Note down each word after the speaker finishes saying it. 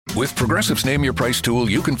With Progressive's Name Your Price tool,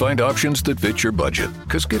 you can find options that fit your budget,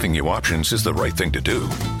 because giving you options is the right thing to do.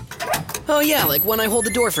 Oh yeah, like when I hold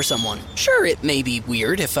the door for someone. Sure, it may be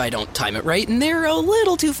weird if I don't time it right, and they're a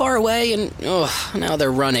little too far away, and now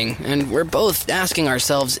they're running, and we're both asking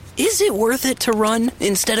ourselves, is it worth it to run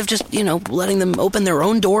instead of just, letting them open their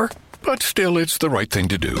own door? But still, it's the right thing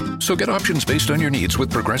to do. So get options based on your needs with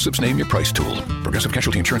Progressive's Name Your Price tool. Progressive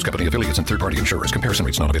Casualty Insurance Company, affiliates, and third-party insurers. Comparison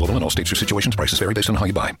rates not available in all states or situations. Prices vary based on how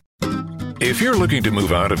you buy. If you're looking to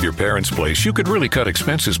move out of your parents' place, you could really cut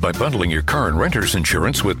expenses by bundling your car and renter's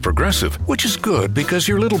insurance with Progressive, which is good because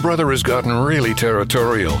your little brother has gotten really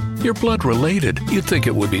territorial. You're blood related. You'd think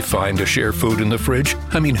it would be fine to share food in the fridge.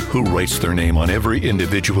 I mean, who writes their name on every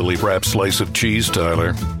individually wrapped slice of cheese,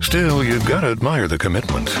 Tyler? Still, you've got to admire the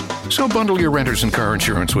commitment. So bundle your renter's and car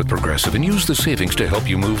insurance with Progressive and use the savings to help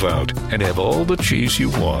you move out and have all the cheese you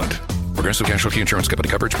want. Progressive Casualty Insurance Company,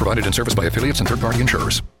 coverage provided and serviced by affiliates and third-party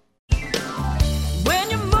insurers.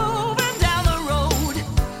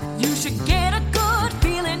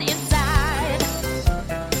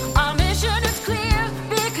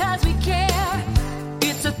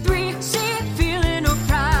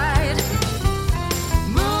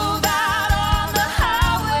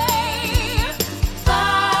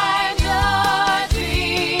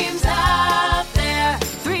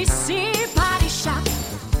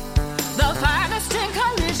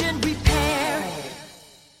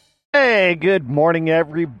 Hey, good morning,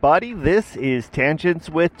 everybody. This is Tangents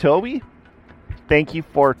with Toby. Thank you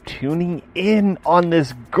for tuning in on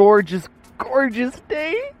this gorgeous, gorgeous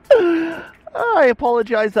day. I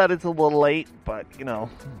apologize that it's a little late, but,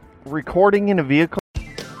 recording in a vehicle.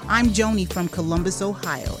 I'm Joni from Columbus,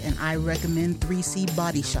 Ohio, and I recommend 3C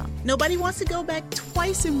Body Shop. Nobody wants to go back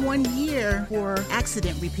twice in 1 year for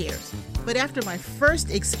accident repairs. But after my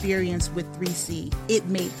first experience with 3C, it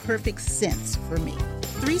made perfect sense for me.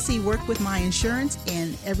 3C worked with my insurance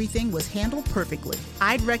and everything was handled perfectly.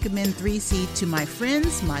 I'd recommend 3C to my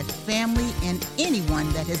friends, my family, and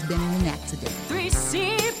anyone that has been in an accident.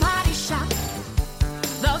 3C Body Shop,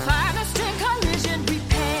 the finest in collision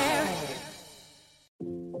repair.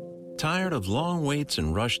 Tired of long waits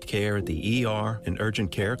and rushed care at the ER and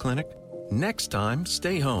urgent care clinic? Next time,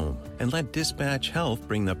 stay home and let Dispatch Health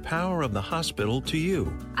bring the power of the hospital to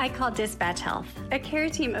you. I call Dispatch Health. A care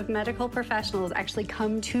team of medical professionals actually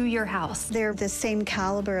come to your house. They're the same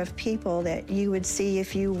caliber of people that you would see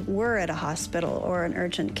if you were at a hospital or an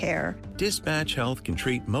urgent care. Dispatch Health can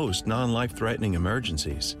treat most non-life-threatening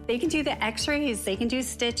emergencies. They can do the x-rays, they can do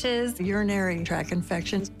stitches, urinary tract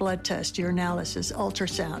infections, blood test, urinalysis,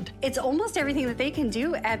 ultrasound. It's almost everything that they can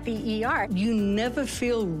do at the ER. You never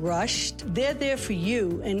feel rushed. They're there for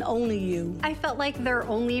you and only you. I felt like their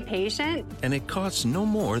only patient. And it costs no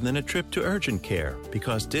more than a trip to urgent care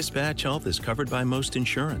because Dispatch Health is covered by most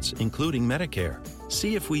insurance, including Medicare.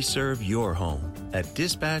 See if we serve your home at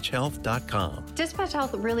dispatchhealth.com. Dispatch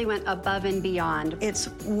Health really went above and beyond. It's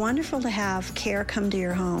wonderful to have care come to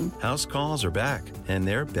your home. House calls are back, and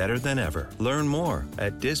they're better than ever. Learn more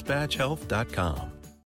at dispatchhealth.com.